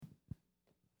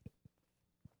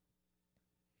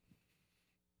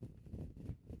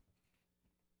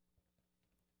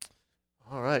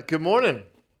right, good morning.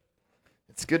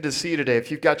 It's good to see you today.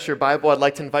 If you've got your Bible, I'd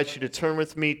like to invite you to turn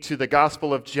with me to the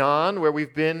Gospel of John, where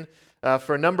we've been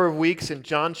for a number of weeks. In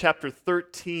John chapter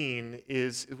 13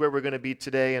 is where we're going to be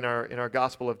today in our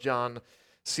Gospel of John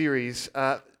series.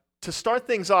 To start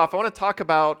things off, I want to talk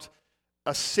about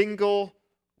a single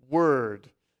word,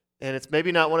 and it's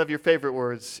maybe not one of your favorite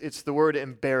words. It's the word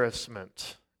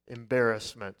embarrassment.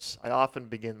 Embarrassment. I often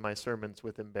begin my sermons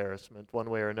with embarrassment, one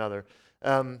way or another.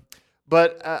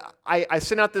 But I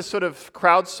sent out this sort of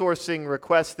crowdsourcing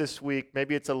request this week.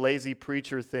 Maybe it's a lazy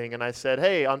preacher thing. And I said,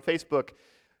 hey, on Facebook,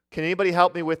 can anybody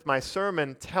help me with my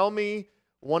sermon? Tell me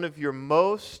one of your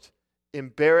most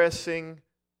embarrassing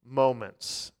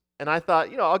moments. And I thought,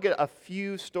 I'll get a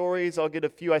few stories.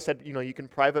 I said, you can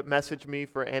private message me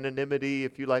for anonymity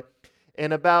if you like.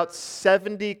 And about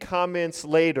 70 comments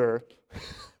later,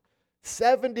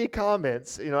 70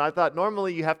 comments, I thought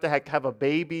normally you have to have a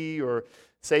baby or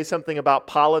say something about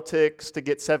politics to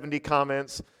get 70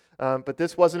 comments, but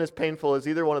this wasn't as painful as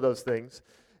either one of those things.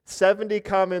 70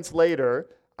 comments later,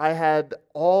 I had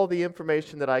all the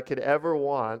information that I could ever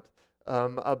want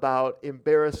about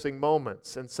embarrassing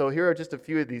moments. And so here are just a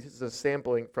few of these. This is a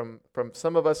sampling from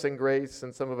some of us in Grace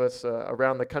and some of us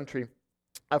around the country.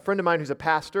 A friend of mine who's a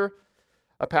pastor,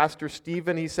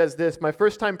 Stephen, he says this: my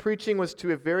first time preaching was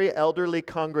to a very elderly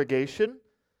congregation.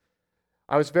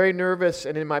 I was very nervous,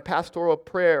 and in my pastoral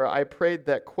prayer, I prayed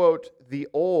that, quote, the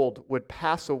old would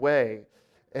pass away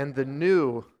and the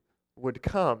new would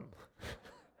come.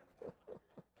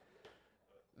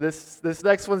 This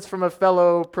next one's from a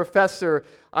fellow professor.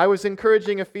 I was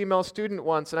encouraging a female student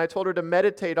once, and I told her to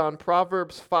meditate on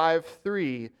Proverbs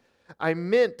 5:3. I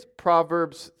meant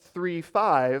Proverbs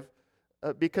 3:5,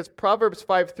 because Proverbs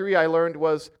 5:3 I learned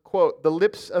was, quote, the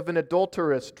lips of an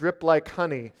adulteress drip like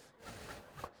honey.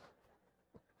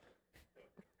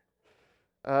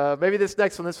 Maybe this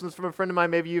next one. This one's from a friend of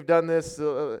mine. Maybe you've done this.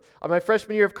 On my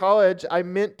freshman year of college, I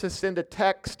meant to send a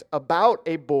text about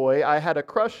a boy I had a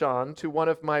crush on to one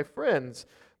of my friends,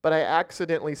 but I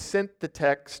accidentally sent the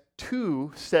text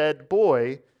to said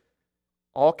boy.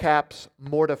 All caps,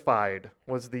 mortified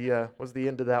was the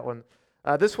end of that one.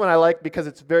 This one I like because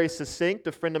it's very succinct.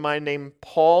 A friend of mine named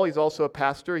Paul, he's also a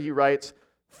pastor, he writes,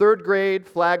 third grade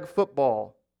flag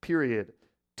football, period.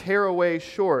 Tear away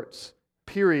shorts,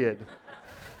 period.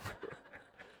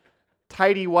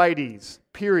 Tidy whities,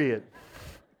 period.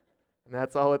 And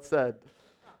that's all it said.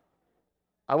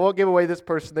 I won't give away this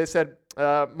person. They said,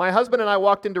 my husband and I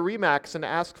walked into Remax and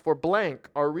asked for blank,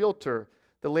 our realtor.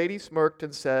 The lady smirked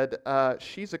and said,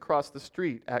 she's across the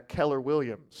street at Keller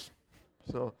Williams.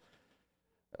 So,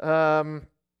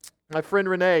 my friend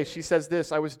Renee, she says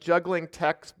this: I was juggling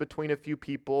texts between a few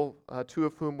people, two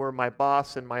of whom were my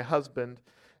boss and my husband,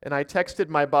 and I texted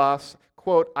my boss,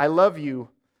 quote, I love you.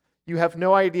 You have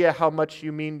no idea how much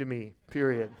you mean to me,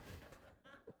 period.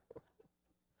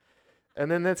 And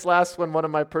then this last one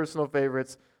of my personal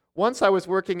favorites. Once I was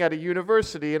working at a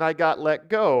university and I got let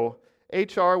go.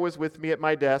 HR was with me at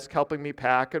my desk helping me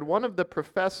pack, and one of the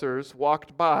professors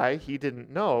walked by, he didn't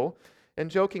know,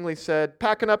 and jokingly said,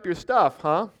 packing up your stuff,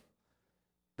 huh?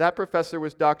 That professor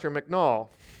was Dr. McNall,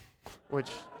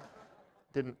 which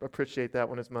didn't appreciate that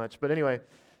one as much. But anyway,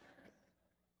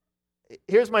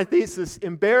 here's my thesis.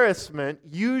 Embarrassment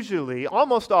usually,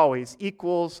 almost always,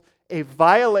 equals a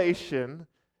violation,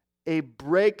 a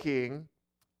breaking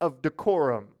of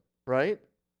decorum, right?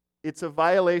 It's a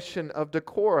violation of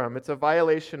decorum. It's a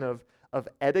violation of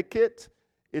etiquette.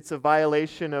 It's a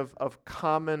violation of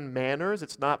common manners.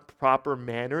 It's not proper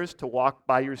manners to walk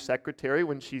by your secretary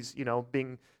when she's,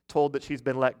 being told that she's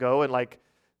been let go and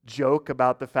joke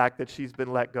about the fact that she's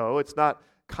been let go. It's not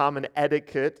common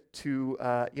etiquette to,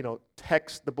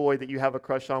 text the boy that you have a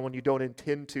crush on when you don't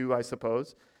intend to, I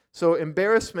suppose. So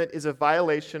embarrassment is a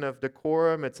violation of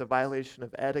decorum. It's a violation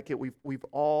of etiquette. We've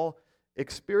all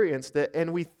experienced it,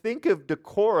 and we think of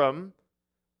decorum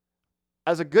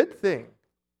as a good thing.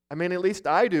 I mean, at least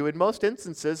I do. In most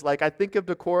instances, I think of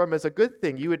decorum as a good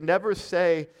thing. You would never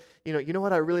say, you know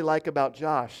what I really like about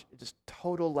Josh? Just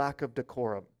total lack of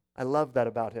decorum. I love that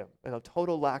about him.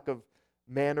 Total lack of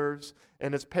manners.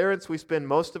 And as parents, we spend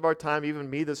most of our time, even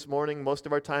me this morning, most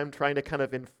of our time trying to kind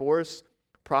of enforce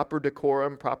proper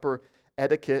decorum, proper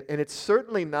etiquette. And it's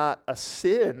certainly not a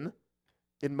sin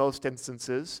in most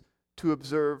instances to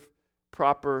observe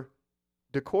proper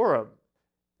decorum.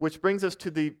 Which brings us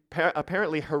to the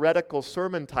apparently heretical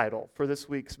sermon title for this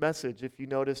week's message. If you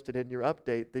noticed it in your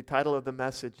update, the title of the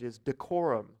message is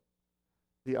Decorum,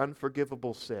 the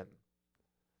Unforgivable Sin.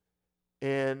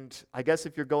 And I guess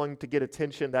if you're going to get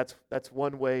attention, that's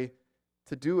one way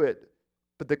to do it.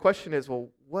 But the question is, well,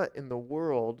 what in the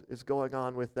world is going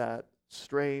on with that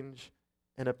strange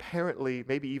and apparently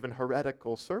maybe even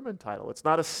heretical sermon title? It's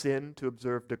not a sin to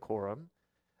observe decorum.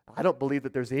 I don't believe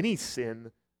that there's any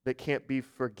sin that can't be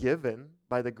forgiven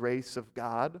by the grace of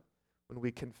God when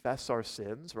we confess our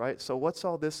sins, right? So what's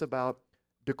all this about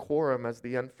decorum as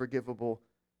the unforgivable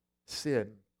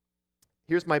sin?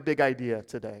 Here's my big idea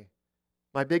today.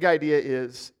 My big idea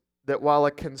is that while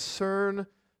a concern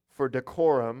for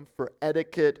decorum, for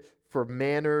etiquette, for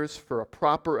manners, for a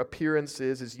proper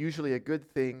appearances is usually a good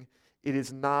thing, it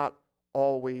is not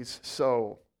always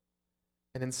so.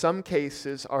 And in some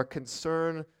cases, our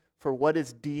concern for what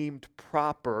is deemed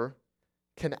proper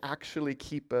can actually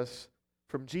keep us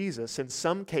from Jesus. In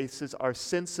some cases, our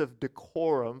sense of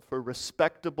decorum for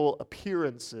respectable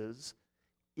appearances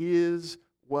is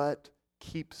what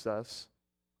keeps us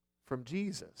from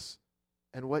Jesus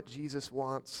and what Jesus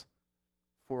wants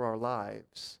for our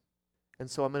lives. And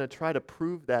so I'm going to try to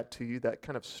prove that to you, that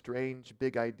kind of strange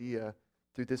big idea,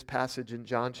 through this passage in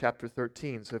John chapter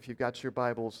 13. So if you've got your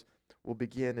Bibles, we'll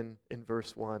begin in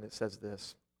verse 1. It says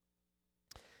this.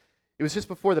 It was just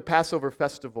before the Passover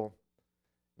festival.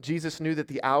 Jesus knew that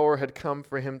the hour had come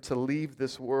for him to leave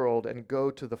this world and go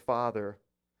to the Father.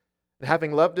 And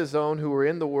having loved his own who were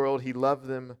in the world, he loved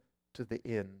them to the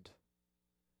end.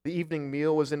 The evening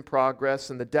meal was in progress,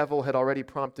 and the devil had already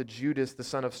prompted Judas, the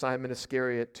son of Simon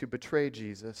Iscariot, to betray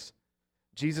Jesus.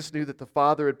 Jesus knew that the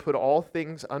Father had put all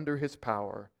things under his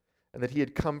power, and that he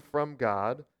had come from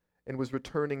God and was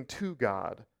returning to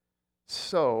God.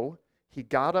 So he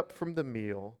got up from the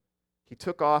meal, he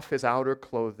took off his outer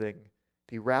clothing,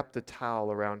 he wrapped a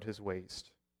towel around his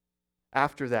waist.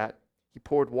 After that, he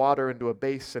poured water into a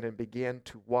basin and began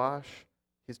to wash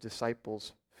his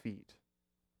disciples' feet,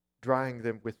 drying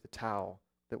them with the towel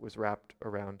that was wrapped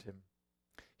around him.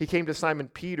 He came to Simon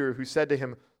Peter, who said to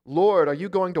him, "Lord, are you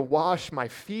going to wash my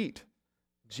feet?"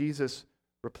 Jesus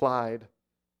replied,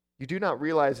 "You do not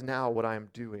realize now what I am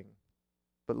doing,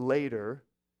 but later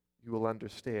you will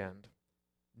understand."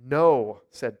 "No,"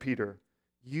 said Peter,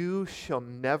 "you shall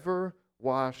never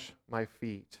wash my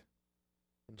feet."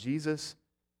 And Jesus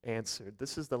answered,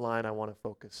 this is the line I want to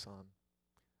focus on,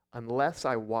 "Unless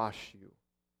I wash you,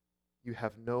 you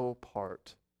have no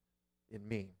part in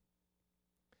me."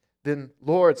 "Then,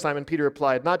 Lord," Simon Peter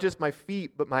replied, "not just my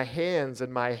feet, but my hands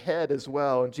and my head as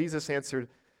well." And Jesus answered,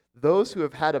 "Those who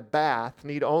have had a bath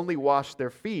need only wash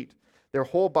their feet. Their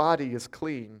whole body is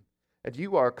clean, and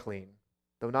you are clean,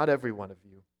 though not every one of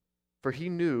you." For he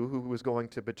knew who was going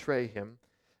to betray him,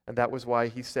 and that was why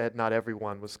he said not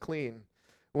everyone was clean.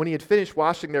 When he had finished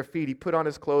washing their feet, he put on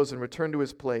his clothes and returned to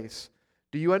his place.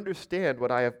 "Do you understand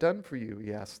what I have done for you?"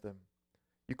 he asked them.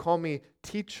 "You call me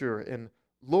teacher and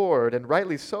Lord, and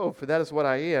rightly so, for that is what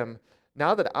I am.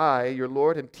 Now that I, your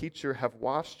Lord and teacher, have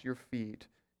washed your feet,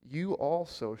 you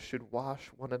also should wash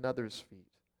one another's feet.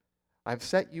 I have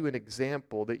set you an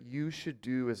example that you should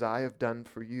do as I have done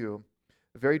for you.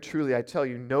 Very truly, I tell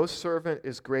you, no servant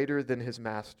is greater than his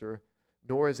master,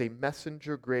 nor is a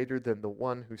messenger greater than the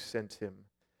one who sent him.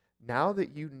 Now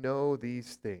that you know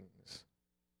these things,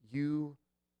 you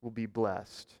will be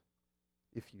blessed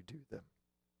if you do them."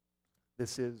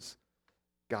 This is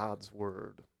God's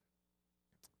word.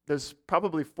 There's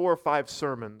probably 4 or 5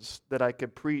 sermons that I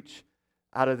could preach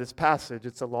out of this passage.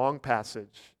 It's a long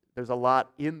passage. There's a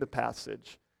lot in the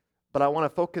passage. But I want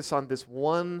to focus on this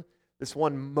one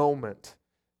moment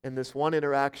and this one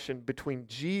interaction between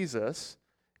Jesus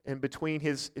and between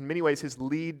in many ways, his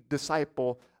lead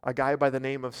disciple, a guy by the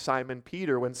name of Simon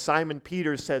Peter. When Simon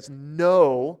Peter says,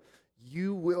 "No,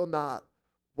 you will not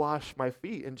wash my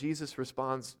feet." And Jesus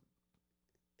responds,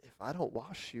 "If I don't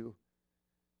wash you,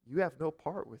 you have no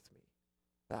part with me."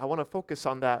 I want to focus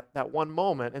on that one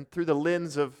moment, and through the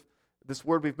lens of this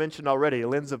word we've mentioned already, a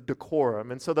lens of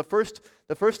decorum. And so the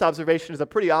first observation is a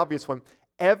pretty obvious one.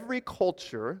 Every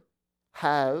culture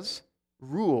has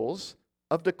rules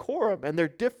of decorum, and they're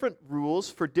different rules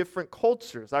for different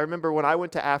cultures. I remember when I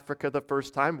went to Africa the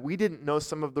first time, we didn't know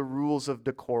some of the rules of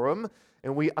decorum,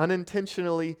 and we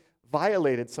unintentionally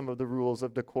violated some of the rules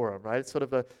of decorum, right? It's sort of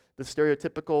the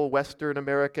stereotypical Western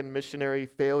American missionary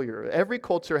failure. Every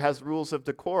culture has rules of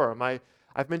decorum.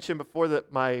 I've mentioned before that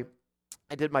I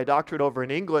did my doctorate over in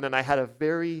England, and I had a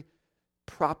very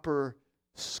proper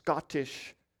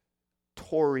Scottish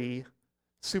Tory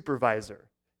supervisor.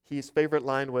 His favorite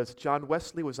line was, "John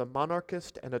Wesley was a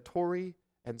monarchist and a Tory,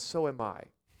 and so am I."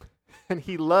 And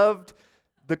he loved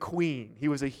the Queen. He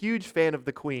was a huge fan of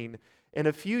the Queen. And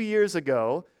a few years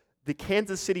ago, the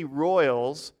Kansas City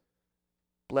Royals,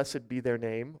 blessed be their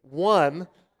name, won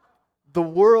the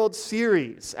World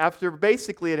Series after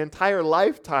basically an entire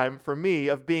lifetime for me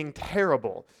of being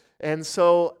terrible. And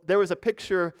so there was a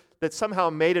picture that somehow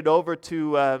made it over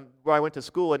to where I went to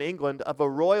school in England of a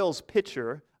Royals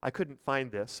pitcher. I couldn't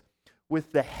find this,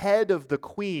 with the head of the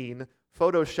Queen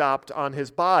photoshopped on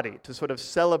his body to sort of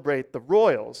celebrate the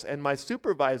Royals. And my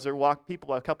supervisor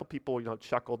a couple people,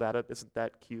 chuckled at it. Isn't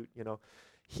that cute,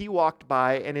 He walked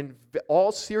by and in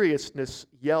all seriousness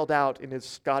yelled out in his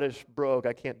Scottish brogue,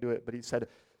 I can't do it, but he said,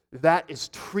 "That is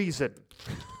treason."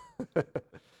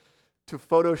 To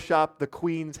Photoshop the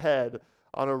Queen's head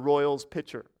on a Royals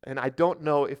pitcher. And I don't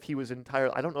know if he was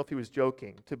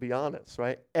joking, to be honest,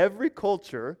 right? Every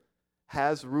culture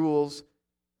has rules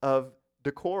of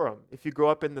decorum. If you grow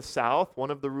up in the South,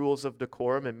 one of the rules of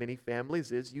decorum in many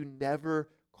families is you never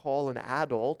call an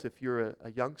adult, if you're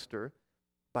a youngster,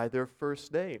 by their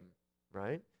first name,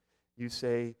 right? You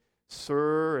say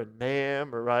sir and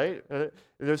ma'am, or right?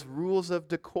 There's rules of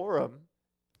decorum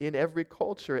in every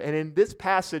culture. And in this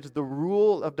passage, the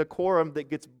rule of decorum that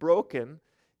gets broken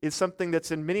is something that's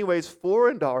in many ways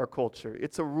foreign to our culture.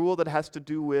 It's a rule that has to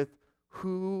do with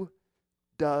who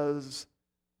does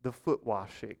the foot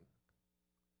washing.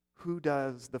 Who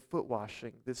does the foot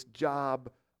washing? This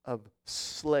job of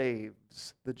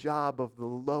slaves, the job of the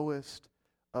lowest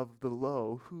of the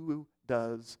low. Who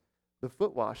does the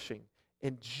foot washing?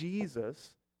 And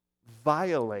Jesus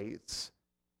violates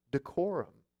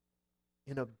decorum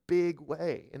in a big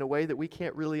way, in a way that we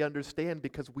can't really understand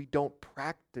because we don't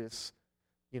practice,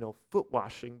 foot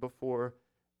washing before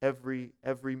every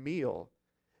meal.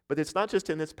 But it's not just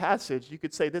in this passage. You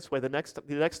could say this way, the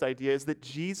next idea is that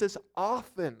Jesus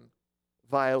often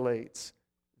violates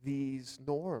these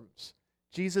norms.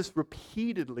 Jesus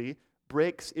repeatedly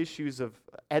breaks issues of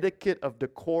etiquette, of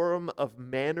decorum, of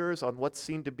manners on what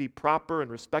seemed to be proper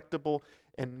and respectable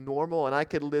and normal. And I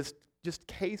could list just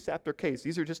case after case.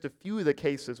 These are just a few of the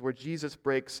cases where Jesus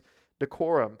breaks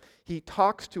decorum. He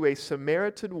talks to a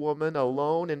Samaritan woman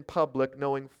alone in public,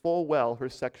 knowing full well her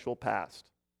sexual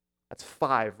past. That's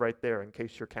 5 right there, in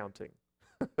case you're counting.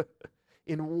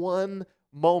 In one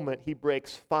moment, he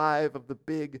breaks 5 of the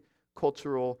big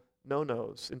cultural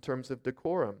no-nos in terms of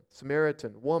decorum.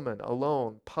 Samaritan, woman,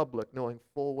 alone, public, knowing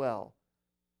full well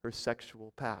her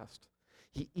sexual past.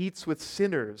 He eats with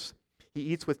sinners. He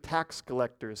eats with tax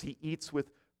collectors. He eats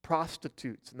with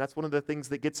prostitutes. And that's one of the things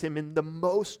that gets him in the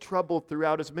most trouble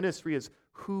throughout his ministry is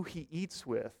who he eats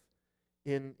with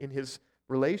in his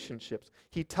relationships.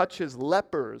 He touches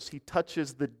lepers. He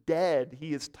touches the dead.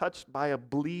 He is touched by a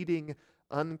bleeding,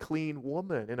 unclean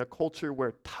woman in a culture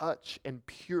where touch and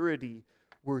purity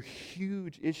were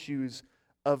huge issues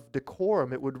of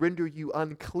decorum. It would render you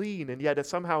unclean, and yet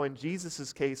somehow in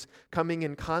Jesus' case, coming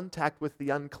in contact with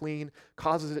the unclean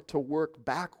causes it to work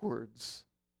backwards.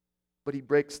 But he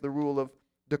breaks the rule of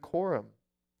decorum.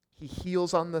 He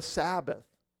heals on the Sabbath.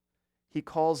 He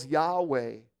calls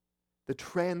Yahweh, the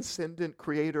transcendent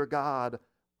creator God,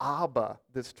 Abba,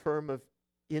 this term of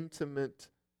intimate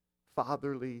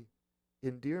fatherly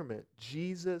endearment.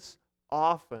 Jesus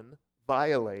often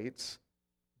violates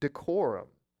decorum.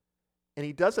 And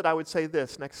he does it, I would say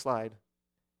this, next slide.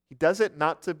 He does it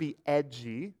not to be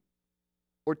edgy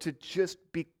or to just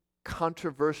be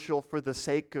controversial for the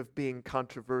sake of being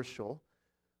controversial,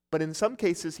 but in some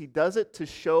cases he does it to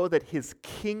show that his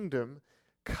kingdom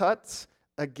cuts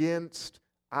against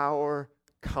our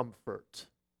comfort.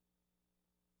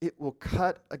 It will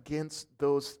cut against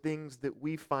those things that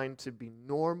we find to be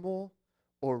normal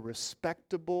or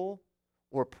respectable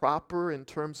or proper in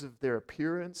terms of their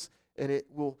appearance, and it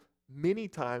will many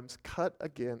times cut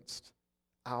against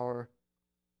our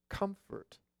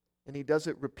comfort. And he does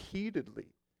it repeatedly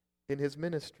in his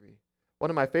ministry. One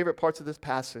of my favorite parts of this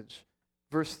passage,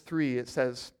 verse 3, it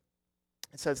says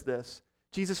this: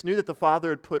 Jesus knew that the Father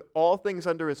had put all things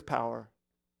under his power,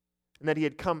 and that he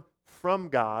had come from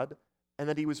God, and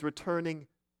that he was returning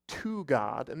to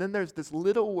God. And then there's this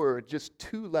little word, just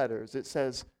 2 letters. It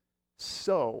says,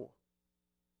 so.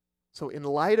 So in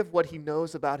light of what he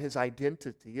knows about his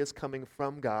identity as coming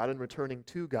from God and returning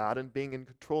to God and being in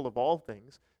control of all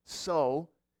things, so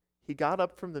he got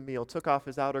up from the meal, took off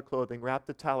his outer clothing, wrapped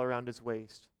a towel around his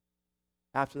waist.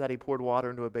 After that, he poured water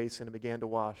into a basin and began to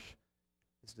wash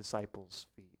his disciples'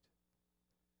 feet.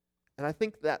 And I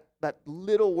think that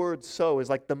little word so is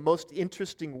like the most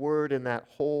interesting word in that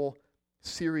whole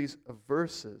series of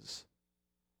verses.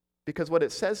 Because what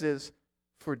it says is,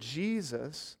 for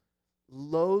Jesus,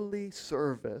 lowly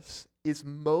service is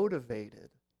motivated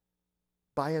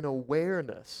by an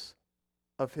awareness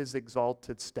of his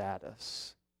exalted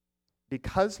status.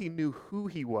 Because he knew who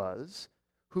he was,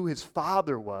 who his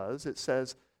Father was, it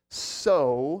says,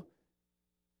 so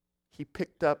he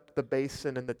picked up the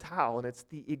basin and the towel, and it's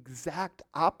the exact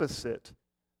opposite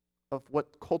of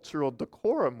what cultural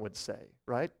decorum would say,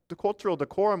 right? The cultural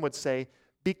decorum would say,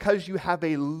 because you have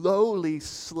a lowly,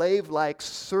 slave-like,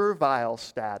 servile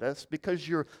status, because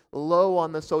you're low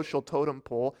on the social totem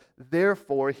pole,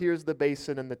 therefore, here's the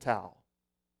basin and the towel.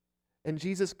 And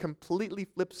Jesus completely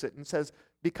flips it and says,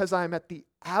 because I'm at the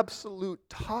absolute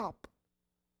top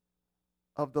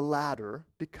of the ladder,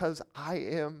 because I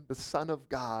am the Son of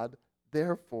God,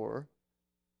 therefore,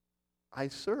 I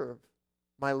serve.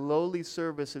 My lowly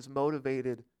service is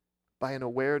motivated by an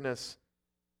awareness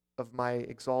of my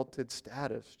exalted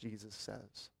status, Jesus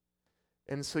says.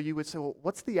 And so you would say, well,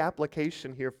 what's the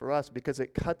application here for us? Because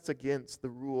it cuts against the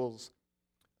rules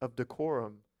of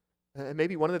decorum. And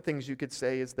maybe one of the things you could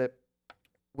say is that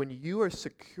when you are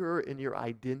secure in your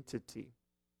identity,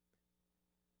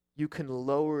 you can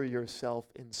lower yourself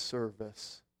in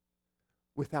service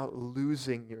without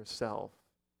losing yourself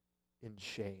in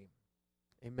shame.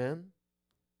 Amen?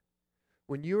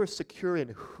 When you are secure in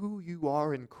who you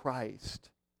are in Christ,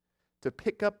 to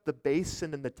pick up the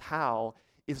basin and the towel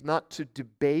is not to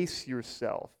debase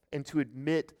yourself and to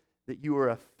admit that you are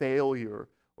a failure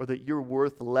or that you're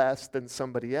worth less than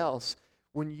somebody else.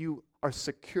 When you are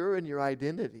secure in your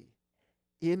identity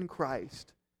in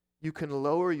Christ, you can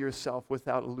lower yourself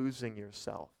without losing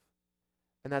yourself.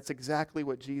 And that's exactly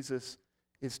what Jesus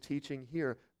is teaching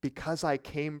here. Because I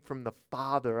came from the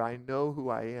Father, I know who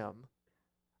I am.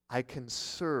 I can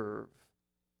serve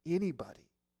anybody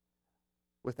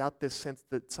without this sense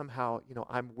that somehow,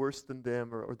 I'm worse than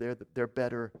them or they're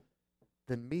better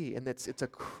than me. And it's a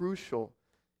crucial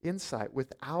insight.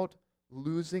 Without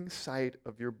losing sight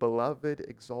of your beloved,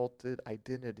 exalted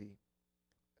identity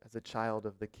as a child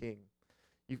of the King.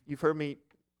 You've heard me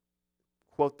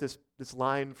quote this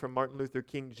line from Martin Luther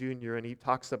King Jr., and he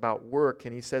talks about work,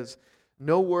 and he says,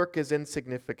 no work is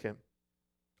insignificant.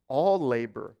 All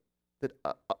labor that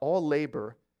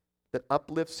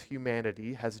uplifts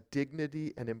humanity has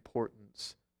dignity and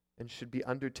importance and should be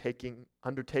undertaken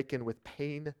with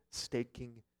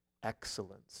painstaking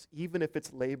excellence, even if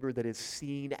it's labor that is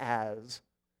seen as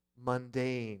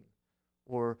mundane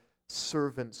or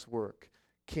servant's work.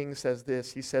 King says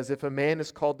this, he says, if a man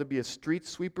is called to be a street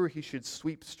sweeper, he should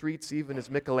sweep streets even as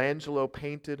Michelangelo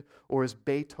painted or as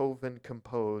Beethoven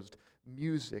composed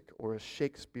music or as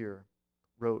Shakespeare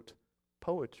wrote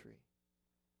poetry.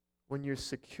 When you're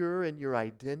secure in your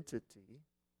identity,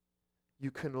 you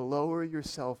can lower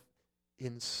yourself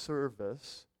in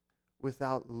service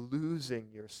without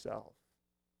losing yourself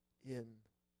in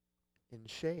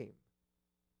shame.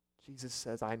 Jesus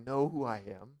says, I know who I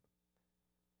am.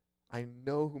 I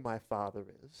know who my Father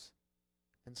is.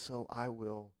 And so I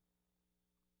will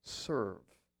serve.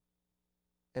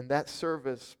 And that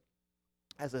service,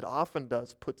 as it often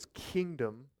does, puts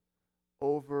kingdom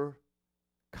over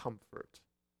comfort.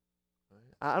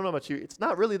 I don't know about you. It's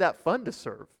not really that fun to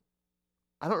serve.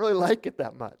 I don't really like it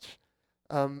that much.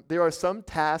 There are some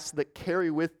tasks that carry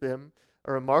with them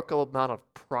a remarkable amount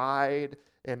of pride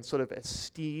and sort of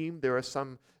esteem. There are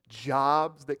some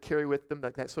jobs that carry with them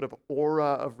that sort of aura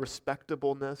of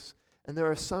respectableness. And there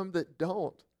are some that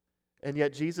don't. And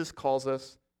yet Jesus calls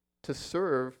us to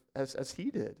serve as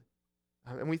he did.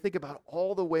 And we think about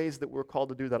all the ways that we're called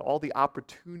to do that, all the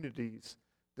opportunities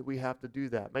that we have to do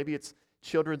that. Maybe it's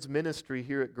children's ministry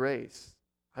here at Grace.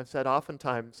 I've said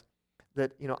oftentimes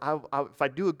that, if I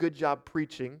do a good job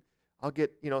preaching, I'll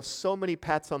get, so many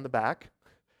pats on the back.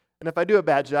 And if I do a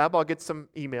bad job, I'll get some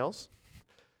emails.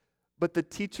 But the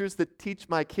teachers that teach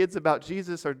my kids about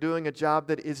Jesus are doing a job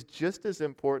that is just as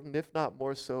important, if not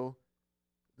more so,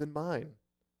 than mine.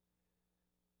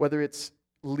 Whether it's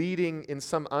leading in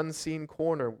some unseen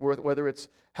corner, whether it's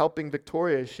helping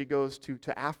Victoria as she goes to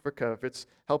Africa, if it's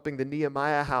helping the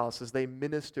Nehemiah House as they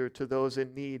minister to those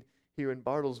in need here in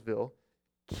Bartlesville,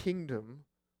 kingdom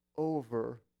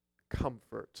over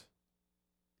comfort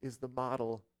is the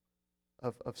model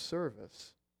of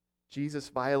service. Jesus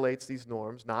violates these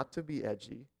norms not to be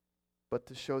edgy, but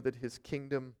to show that his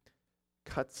kingdom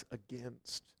cuts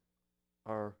against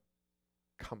our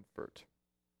comfort.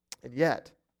 And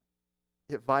yet,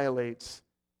 it violates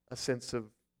a sense of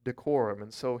decorum.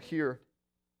 And so here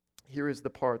is the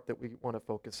part that we want to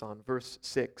focus on. Verse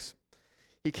 6.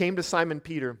 He came to Simon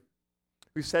Peter,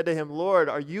 who said to him, Lord,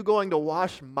 are you going to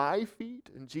wash my feet?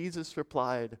 And Jesus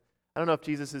replied, I don't know if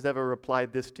Jesus has ever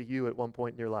replied this to you at one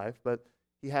point in your life, but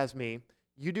he has me.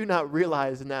 You do not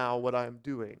realize now what I am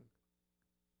doing,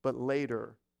 but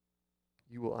later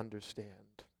you will understand.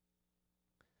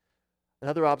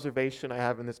 Another observation I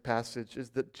have in this passage is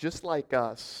that just like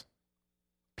us,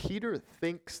 Peter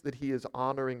thinks that he is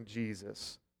honoring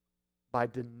Jesus by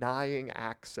denying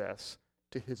access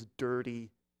to his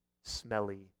dirty,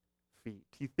 smelly feet.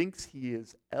 He thinks he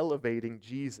is elevating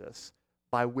Jesus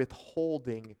by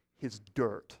withholding his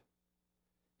dirt,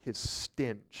 his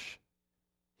stench,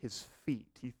 his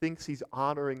feet. He thinks he's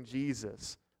honoring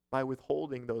Jesus by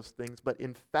withholding those things, but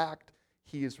in fact,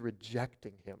 he is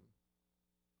rejecting him.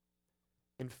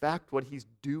 In fact, what he's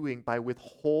doing by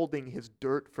withholding his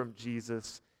dirt from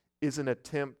Jesus is an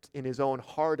attempt, in his own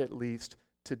heart at least,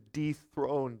 to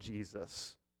dethrone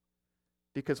Jesus.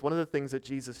 Because one of the things that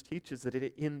Jesus teaches that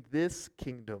in this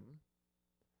kingdom,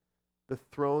 the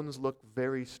thrones look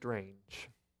very strange.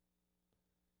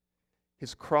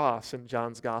 His cross in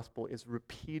John's gospel is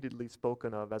repeatedly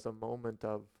spoken of as a moment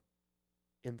of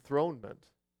enthronement,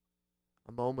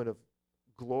 a moment of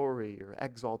glory or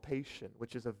exaltation,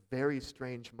 which is a very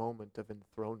strange moment of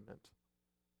enthronement.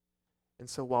 And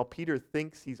so while Peter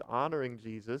thinks he's honoring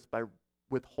Jesus by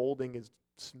withholding his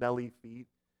smelly feet,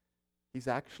 he's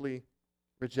actually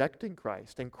rejecting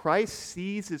Christ. And Christ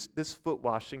sees this foot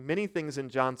washing. Many things in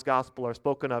John's gospel are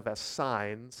spoken of as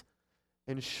signs,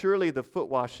 and surely the foot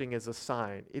washing is a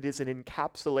sign. It is an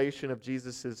encapsulation of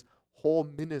Jesus' whole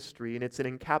ministry, and it's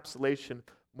an encapsulation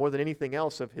more than anything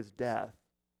else of his death,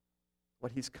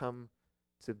 what he's come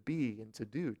to be and to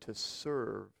do, to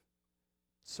serve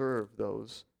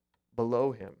those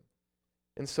below him.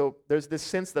 And so there's this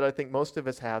sense that I think most of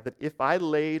us have, that if I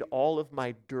laid all of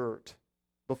my dirt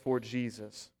before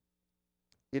Jesus,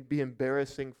 it'd be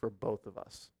embarrassing for both of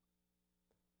us.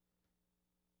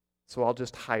 So I'll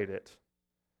just hide it.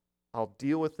 I'll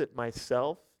deal with it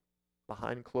myself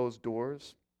behind closed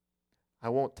doors. I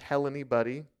won't tell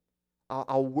anybody.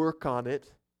 I'll work on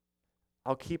it.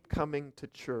 I'll keep coming to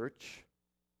church,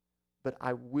 but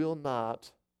I will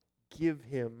not give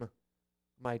him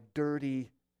my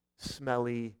dirty,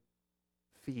 smelly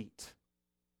feet.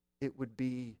 It would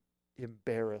be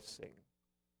embarrassing.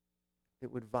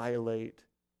 It would violate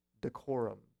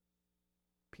decorum,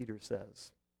 Peter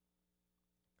says.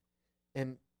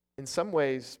 And in some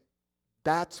ways,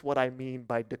 that's what I mean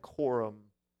by decorum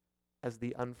as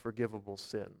the unforgivable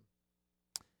sin.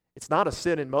 It's not a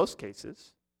sin in most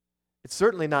cases. It's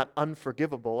certainly not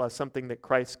unforgivable as something that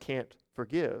Christ can't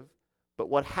forgive. But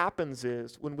what happens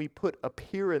is when we put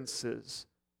appearances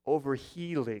over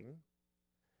healing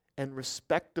and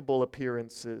respectable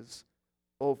appearances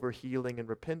over healing and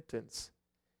repentance,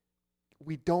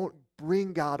 we don't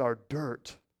bring God our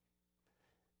dirt.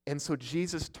 And so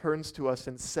Jesus turns to us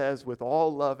and says with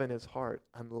all love in his heart,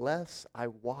 unless I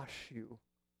wash you,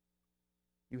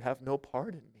 you have no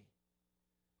part in me.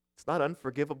 It's not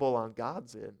unforgivable on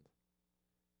God's end,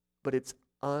 but it's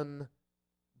unbrought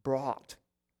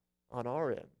on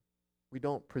our end. We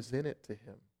don't present it to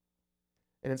him.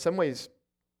 And in some ways,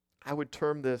 I would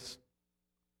term this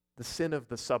the sin of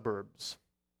the suburbs.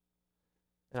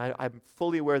 And I'm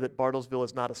fully aware that Bartlesville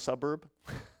is not a suburb.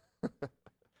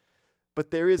 But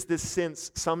there is this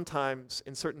sense sometimes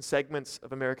in certain segments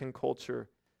of American culture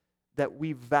that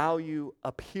we value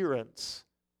appearance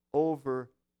over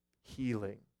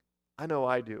healing. I know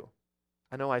I do.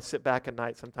 I know I sit back at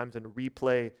night sometimes and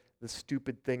replay the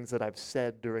stupid things that I've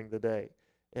said during the day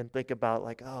and think about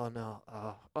like, oh no,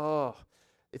 oh.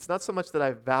 It's not so much that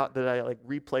I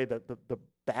replay the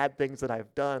bad things that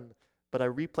I've done, but I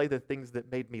replay the things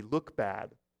that made me look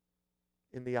bad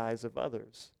in the eyes of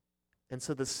others. And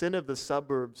so the sin of the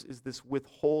suburbs is this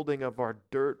withholding of our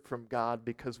dirt from God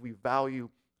because we value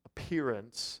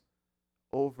appearance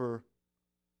over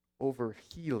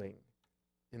healing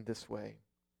in this way.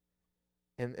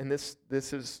 And this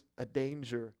is a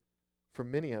danger for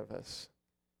many of us.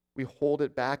 We hold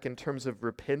it back in terms of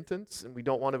repentance, and we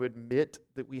don't want to admit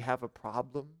that we have a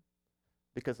problem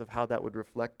because of how that would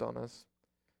reflect on us.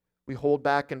 We hold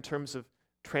back in terms of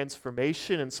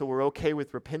transformation, and so we're okay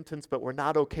with repentance, but we're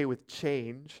not okay with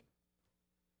change.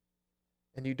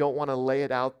 And you don't want to lay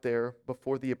it out there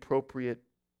before the appropriate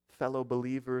fellow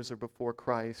believers or before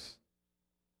Christ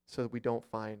so that we don't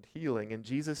find healing. And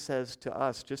Jesus says to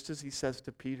us, just as he says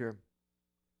to Peter,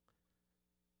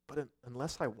 but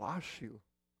unless I wash you,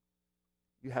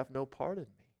 you have no part in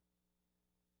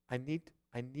me.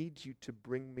 I need you to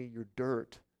bring me your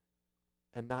dirt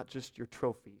and not just your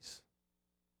trophies.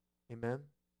 Amen?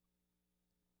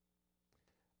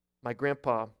 My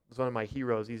grandpa was one of my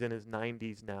heroes. He's in his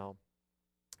 90s now.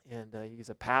 And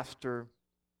he's a pastor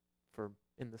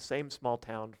in the same small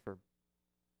town for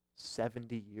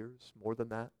 70 years, more than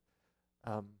that.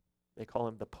 They call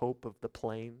him the Pope of the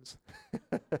Plains.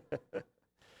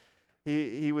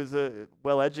 He was a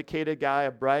well-educated guy,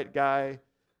 a bright guy.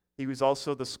 He was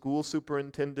also the school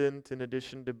superintendent in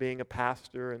addition to being a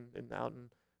pastor and out in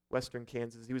western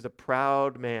Kansas. He was a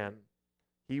proud man.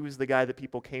 He was the guy that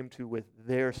people came to with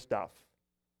their stuff,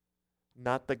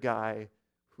 not the guy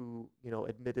who,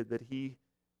 admitted that he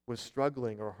was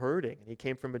struggling or hurting. And he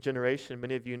came from a generation,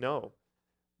 many of you know,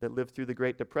 that lived through the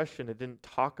Great Depression and didn't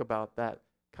talk about that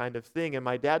kind of thing. And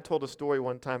my dad told a story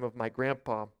one time of my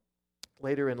grandpa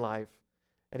later in life,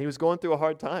 and he was going through a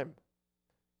hard time.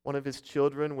 One of his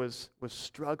children was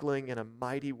struggling in a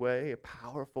mighty way, a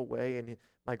powerful way, and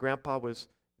my grandpa was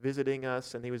visiting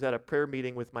us, and he was at a prayer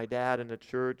meeting with my dad in a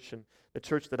church, and the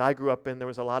church that I grew up in, there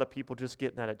was a lot of people just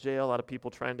getting out of jail, a lot of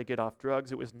people trying to get off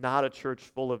drugs. It was not a church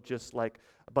full of just like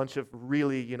a bunch of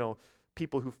really,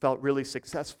 people who felt really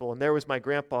successful. And there was my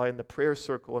grandpa in the prayer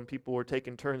circle, and people were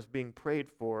taking turns being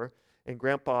prayed for, and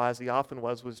grandpa, as he often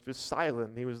was just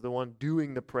silent. He was the one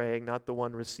doing the praying, not the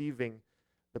one receiving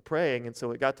the praying. And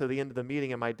so it got to the end of the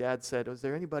meeting, and my dad said, "Is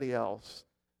there anybody else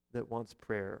that wants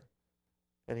prayer?"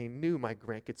 And he knew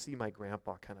could see my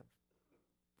grandpa kind of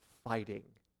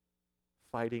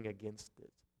fighting against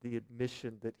it, the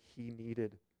admission that he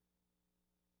needed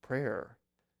prayer.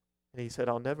 And he said,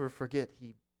 "I'll never forget,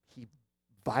 he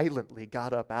violently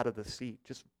got up out of the seat,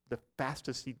 just the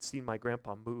fastest he'd seen my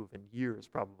grandpa move in years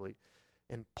probably,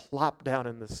 and plopped down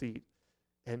in the seat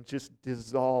and just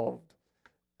dissolved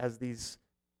as these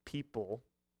people,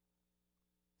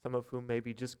 some of whom may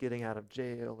be just getting out of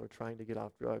jail or trying to get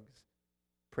off drugs,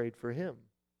 prayed for him."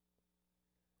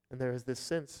 And there is this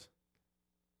sense,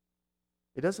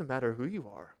 it doesn't matter who you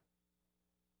are,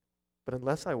 but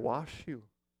unless I wash you,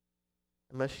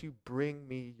 unless you bring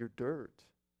me your dirt,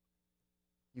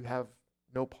 you have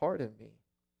no part in me.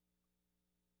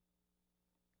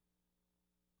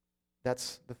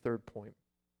 That's the third point.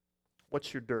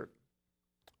 What's your dirt?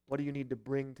 What do you need to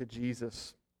bring to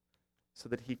Jesus so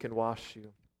that he can wash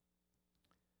you?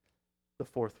 The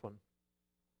fourth one.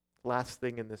 Last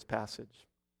thing in this passage.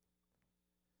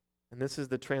 And this is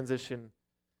the transition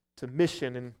to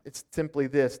mission, and it's simply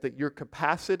this, that your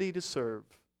capacity to serve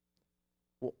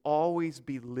will always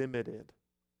be limited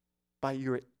by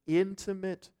your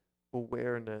intimate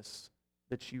awareness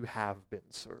that you have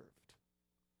been served.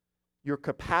 Your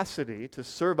capacity to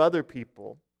serve other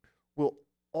people will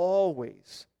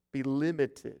always be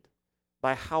limited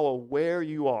by how aware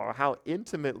you are, how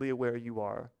intimately aware you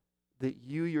are that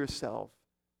you yourself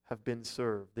have been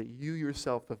served, that you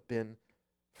yourself have been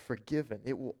forgiven.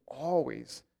 It will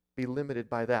always be limited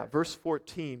by that. Verse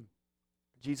 14,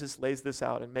 Jesus lays this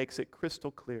out and makes it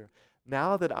crystal clear.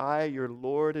 "Now that I, your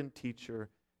Lord and teacher,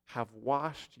 have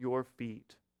washed your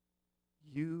feet,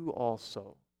 you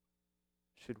also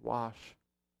should wash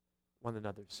one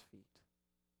another's feet."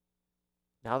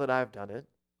 Now that I've done it,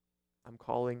 I'm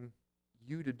calling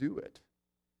you to do it.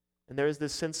 And there is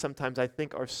this sense sometimes I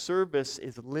think our service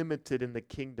is limited in the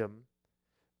kingdom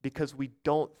because we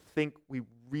don't think we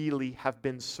really have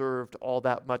been served all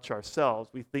that much ourselves.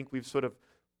 We think we've sort of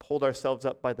pulled ourselves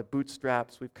up by the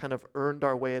bootstraps. We've kind of earned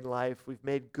our way in life. We've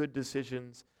made good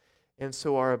decisions. And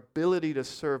so our ability to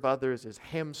serve others is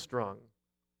hamstrung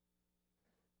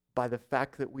by the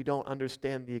fact that we don't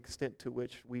understand the extent to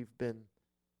which we've been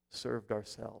served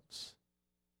ourselves.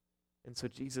 And so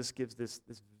Jesus gives this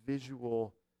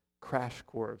visual crash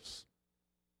course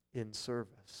in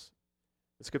service.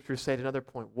 The scriptures say at another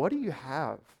point, what do you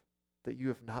have that you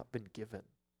have not been given?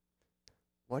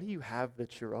 What do you have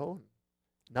that's your own?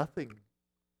 Nothing.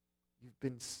 You've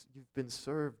been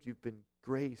served, you've been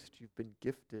graced, you've been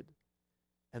gifted.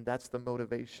 And that's the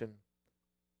motivation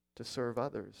to serve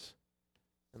others.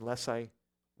 Unless I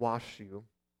wash you,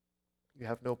 you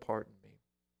have no part in me.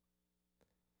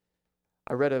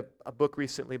 I read a book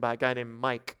recently by a guy named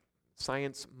Mike.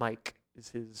 Science Mike is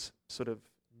his sort of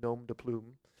nom de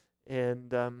plume.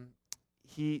 And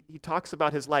he talks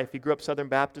about his life. He grew up Southern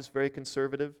Baptist, very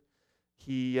conservative.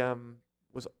 He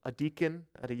was a deacon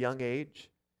at a young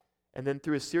age. And then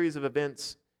through a series of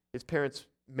events, his parents'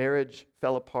 marriage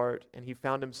fell apart, and he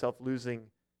found himself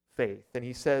losing faith. And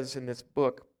he says in this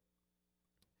book,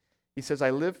 he says, "I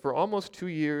lived for almost 2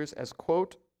 years as,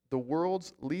 quote, the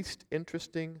world's least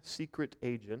interesting secret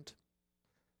agent,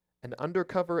 an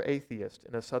undercover atheist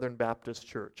in a Southern Baptist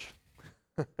church."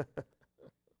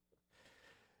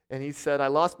 And he said, "I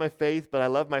lost my faith, but I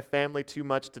love my family too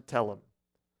much to tell them.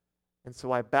 And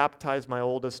so I baptized my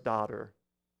oldest daughter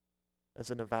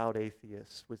as an avowed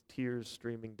atheist with tears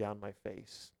streaming down my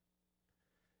face."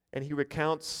 And he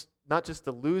recounts not just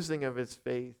the losing of his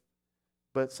faith,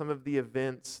 but some of the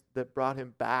events that brought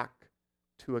him back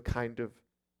to a kind of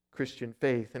Christian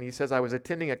faith. And he says, "I was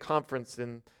attending a conference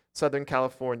in Southern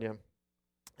California,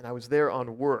 and I was there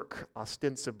on work,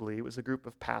 ostensibly. It was a group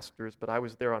of pastors, but I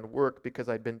was there on work because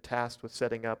I'd been tasked with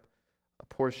setting up a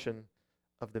portion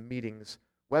of the meeting's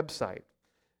website.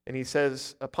 And he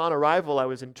says, upon arrival, I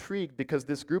was intrigued because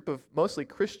this group of mostly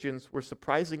Christians were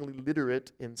surprisingly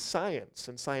literate in science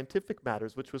and scientific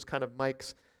matters, which was kind of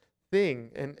Mike's thing.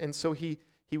 And so he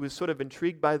was sort of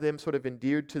intrigued by them, sort of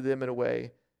endeared to them in a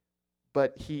way.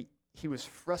 But he was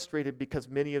frustrated because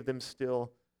many of them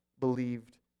still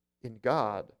believed in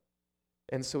God.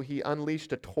 And so he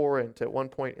unleashed a torrent at one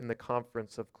point in the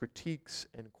conference of critiques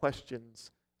and questions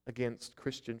against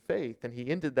Christian faith. And he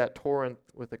ended that torrent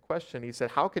with a question. He said,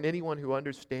 how can anyone who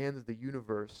understands the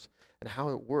universe and how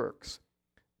it works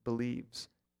believe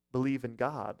in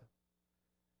God?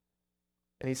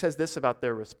 And he says this about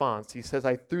their response. He says,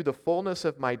 I threw the fullness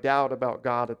of my doubt about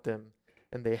God at them,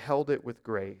 and they held it with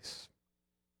grace.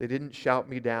 They didn't shout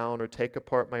me down or take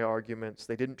apart my arguments.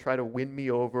 They didn't try to win me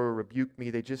over or rebuke me.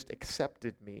 They just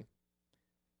accepted me.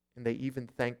 And they even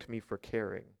thanked me for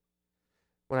caring.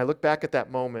 When I look back at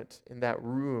that moment in that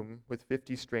room with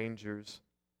 50 strangers,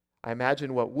 I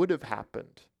imagine what would have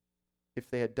happened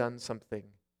if they had done something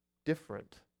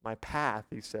different. My path,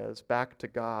 he says, back to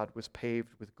God was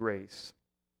paved with grace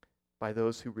by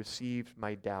those who received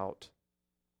my doubt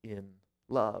in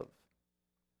love.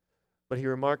 But he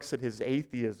remarks that his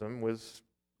atheism was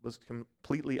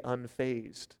completely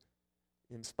unfazed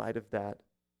in spite of that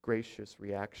gracious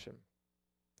reaction.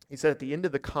 He said at the end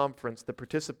of the conference, the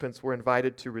participants were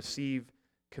invited to receive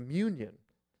communion.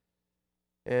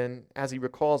 And as he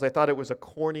recalls, I thought it was a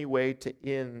corny way to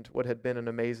end what had been an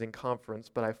amazing conference,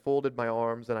 but I folded my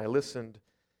arms and I listened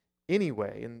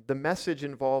anyway. And the message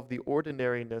involved the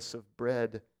ordinariness of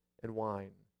bread and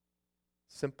wine.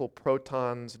 Simple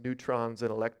protons, neutrons,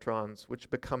 and electrons, which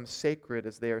become sacred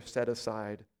as they are set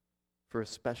aside for a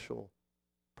special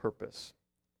purpose.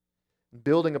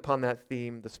 Building upon that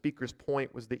theme, the speaker's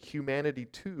point was that humanity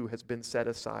too has been set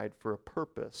aside for a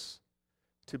purpose,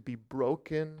 to be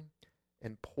broken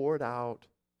and poured out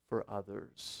for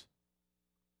others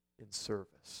in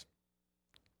service.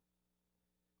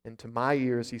 And to my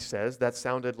ears, he says, that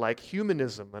sounded like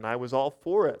humanism, and I was all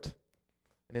for it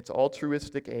and its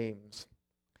altruistic aims.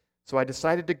 So I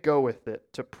decided to go with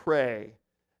it, to pray,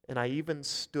 and I even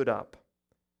stood up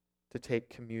to take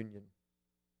communion.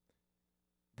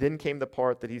 Then came the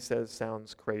part that he says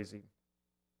sounds crazy.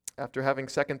 After having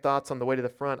second thoughts on the way to the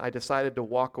front, I decided to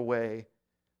walk away.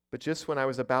 But just when I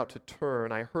was about to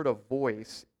turn, I heard a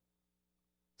voice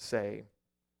say,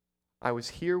 I was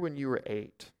here when you were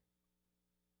 8,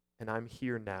 and I'm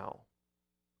here now.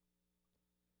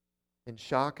 In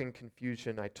shock and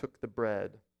confusion, I took the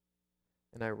bread,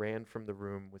 and I ran from the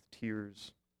room with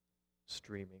tears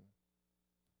streaming.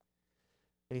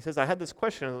 And he says, I had this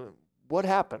question, what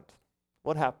happened?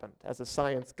 What happened as a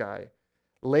science guy?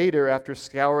 Later, after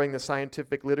scouring the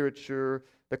scientific literature,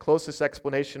 the closest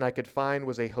explanation I could find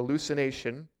was a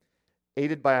hallucination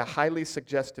aided by a highly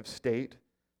suggestive state,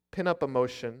 pin-up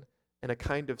emotion, and a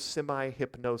kind of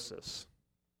semi-hypnosis.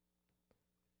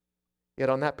 Yet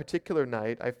on that particular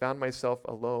night, I found myself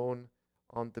alone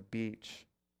on the beach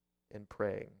and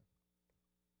praying.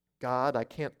 God, I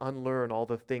can't unlearn all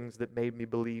the things that made me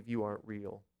believe you aren't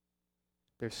real.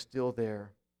 They're still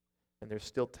there. And they're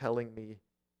still telling me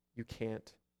you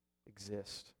can't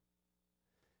exist.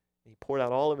 He poured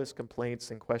out all of his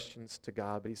complaints and questions to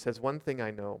God, but he says, one thing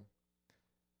I know,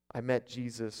 I met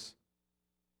Jesus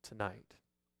tonight.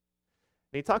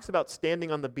 And he talks about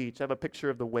standing on the beach. I have a picture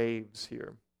of the waves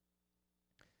here.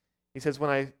 He says,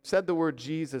 when I said the word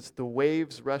Jesus, the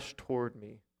waves rushed toward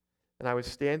me, and I was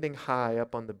standing high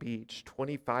up on the beach,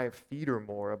 25 feet or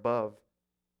more above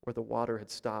where the water had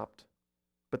stopped.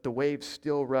 But the waves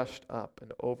still rushed up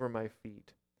and over my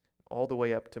feet, all the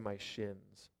way up to my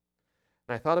shins.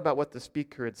 And I thought about what the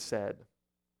speaker had said,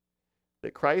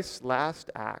 that Christ's last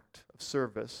act of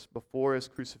service before his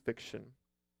crucifixion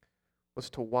was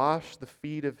to wash the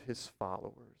feet of his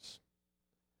followers.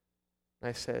 And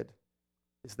I said,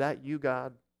 is that you,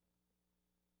 God?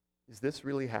 Is this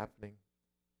really happening?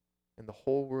 And the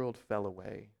whole world fell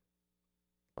away,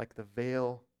 like the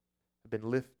veil had been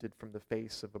lifted from the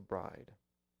face of a bride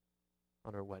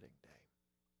on her wedding day.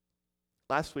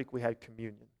 Last week we had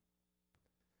communion.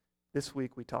 This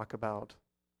week we talk about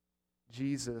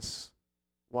Jesus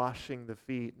washing the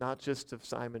feet, not just of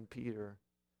Simon Peter,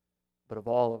 but of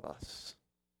all of us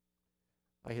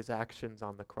by his actions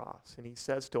on the cross. And he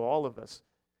says to all of us,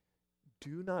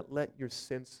 do not let your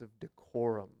sense of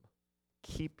decorum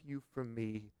keep you from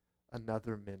me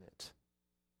another minute.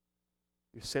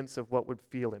 Your sense of what would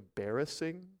feel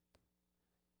embarrassing,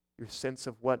 your sense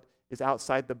of what is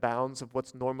outside the bounds of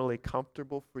what's normally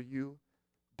comfortable for you,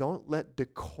 don't let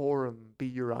decorum be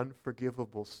your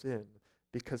unforgivable sin.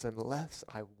 because unless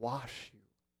I wash you,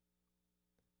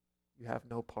 you have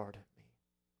no part in me.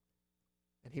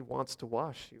 And he wants to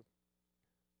wash you.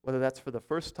 Whether that's for the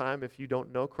first time if you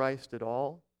don't know Christ at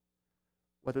all,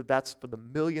 whether that's for the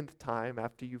millionth time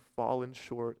after you've fallen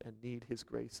short and need his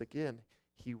grace again,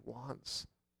 he wants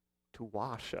to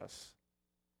wash us,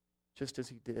 just as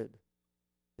he did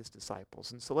his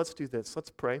disciples. And so let's do this.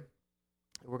 Let's pray.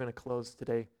 We're going to close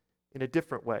today in a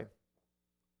different way.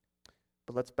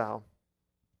 But let's bow.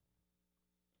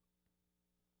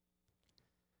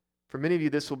 For many of you,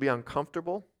 this will be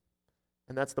uncomfortable,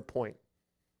 and that's the point.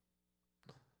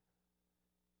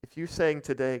 If you're saying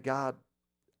today, God,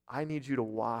 I need you to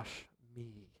wash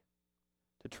me,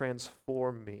 to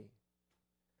transform me.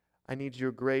 I need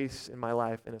your grace in my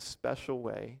life in a special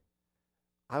way.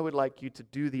 I would like you to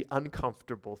do the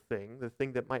uncomfortable thing, the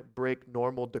thing that might break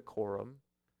normal decorum,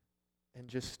 and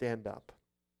just stand up.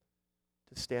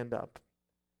 To stand up.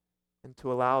 And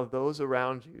to allow those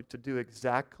around you to do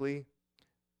exactly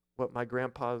what my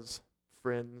grandpa's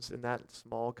friends in that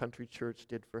small country church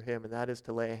did for him, and that is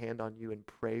to lay a hand on you and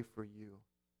pray for you.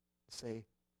 Say,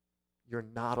 you're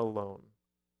not alone.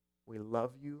 We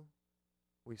love you.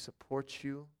 We support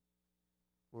you.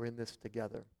 We're in this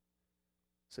together.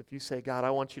 So if you say, God,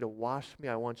 I want you to wash me.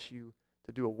 I want you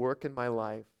to do a work in my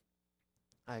life.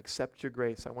 I accept your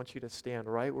grace. I want you to stand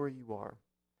right where you are.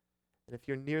 And if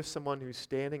you're near someone who's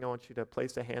standing, I want you to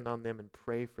place a hand on them and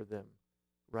pray for them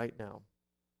right now.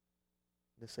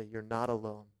 And to say, you're not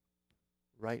alone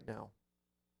right now.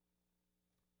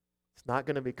 It's not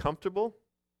going to be comfortable.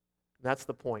 And that's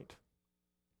the point.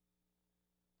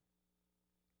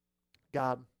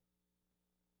 God,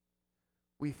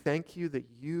 we thank you that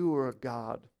you are a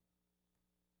God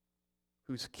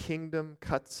whose kingdom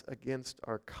cuts against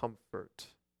our comfort,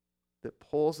 that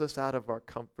pulls us out of our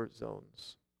comfort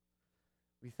zones.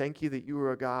 We thank you that you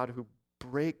are a God who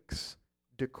breaks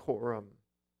decorum,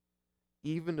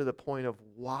 even to the point of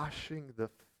washing the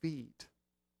feet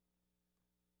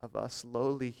of us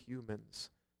lowly humans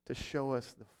to show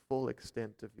us the full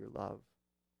extent of your love.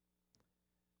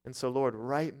 And so, Lord,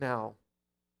 right now,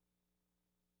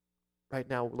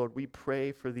 Lord, we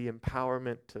pray for the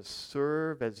empowerment to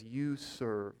serve as you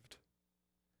served,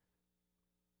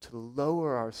 to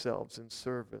lower ourselves in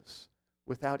service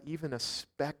without even a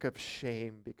speck of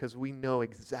shame, because we know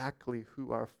exactly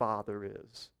who our Father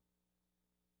is.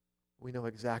 We know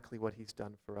exactly what he's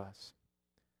done for us.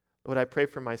 Lord, I pray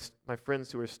for my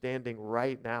friends who are standing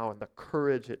right now and the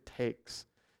courage it takes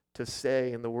to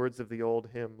say, in the words of the old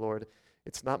hymn, Lord,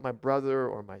 it's not my brother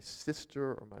or my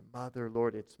sister or my mother,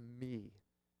 Lord, it's me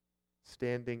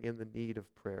standing in the need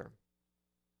of prayer.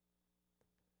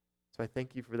 So I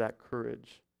thank you for that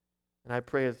courage. And I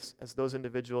pray as those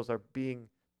individuals are being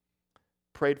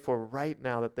prayed for right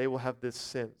now, that they will have this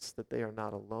sense that they are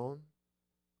not alone,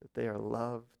 that they are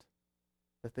loved,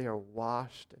 that they are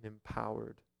washed and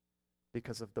empowered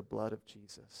because of the blood of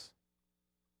Jesus.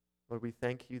 Lord, we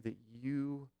thank you that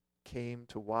you came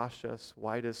to wash us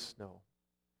white as snow,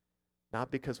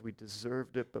 not because we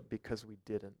deserved it, but because we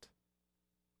didn't.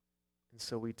 And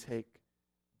so we take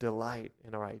delight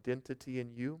in our identity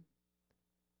in you,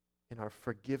 in our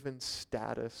forgiven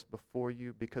status before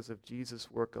you because of Jesus'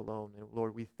 work alone. And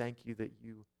Lord, we thank you that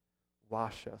you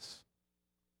wash us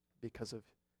because of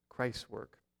Christ's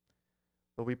work.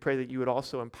 But we pray that you would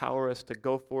also empower us to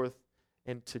go forth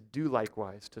and to do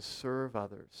likewise, to serve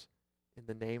others in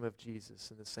the name of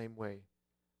Jesus in the same way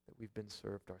that we've been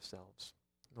served ourselves.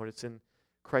 Lord, it's in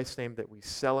Christ's name that we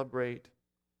celebrate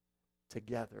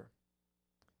together.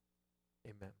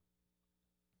 Amen.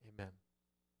 Amen.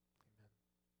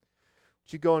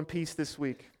 Would you go in peace this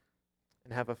week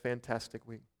and have a fantastic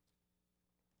week?